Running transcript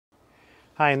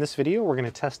Hi, in this video we're going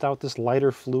to test out this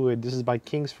lighter fluid. This is by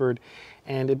Kingsford,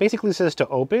 and it basically says to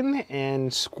open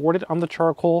and squirt it on the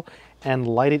charcoal and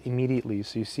light it immediately.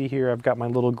 So you see here I've got my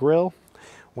little grill,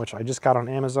 which I just got on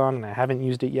Amazon and I haven't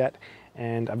used it yet.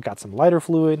 And I've got some lighter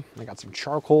fluid, I got some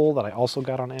charcoal that I also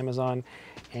got on Amazon,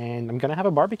 and I'm gonna have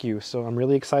a barbecue, so I'm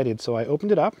really excited. So I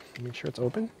opened it up, make sure it's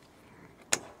open.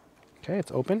 Okay,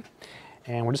 it's open.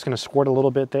 And we're just gonna squirt a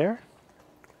little bit there.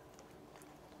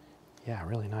 Yeah,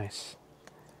 really nice.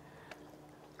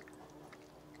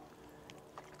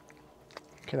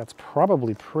 Okay, that's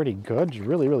probably pretty good. You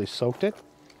really soaked it.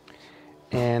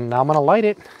 And now I'm gonna light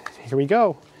it. Here we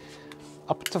go.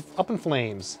 Up in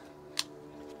flames.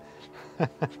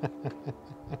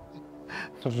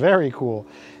 Very cool.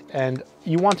 And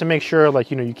you want to make sure,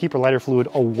 like, you keep your lighter fluid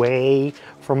away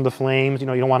from the flames. You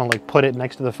don't want to like put it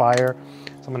next to the fire.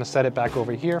 So I'm gonna set it back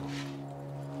over here.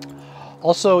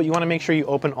 Also, you want to make sure you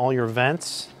open all your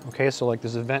vents. Okay, so like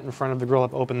there's a vent in front of the grill,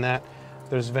 I've opened that.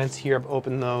 There's vents here, I've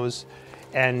opened those.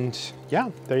 And yeah,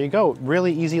 there you go.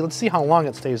 Really easy. Let's see how long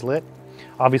it stays lit.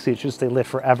 Obviously, it should stay lit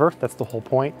forever. That's the whole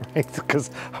point, right?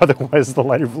 Because otherwise the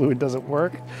lighter fluid doesn't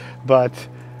work. But,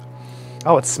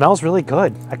 oh, it smells really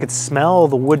good. I could smell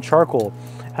the wood charcoal.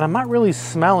 And I'm not really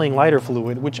smelling lighter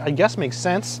fluid, which I guess makes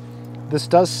sense. This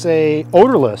does say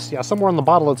odorless. Yeah, somewhere on the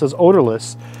bottle it says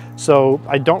odorless. So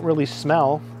I don't really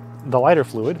smell the lighter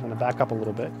fluid. I'm gonna back up a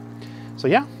little bit. So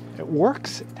yeah, it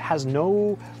works. It has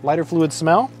no lighter fluid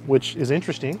smell, which is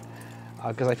interesting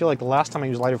because I feel like the last time I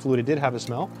used lighter fluid, it did have a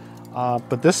smell.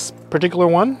 But this particular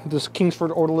one, this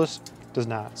Kingsford odorless, does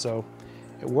not. So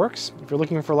it works. If you're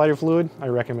looking for lighter fluid, I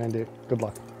recommend it. Good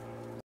luck.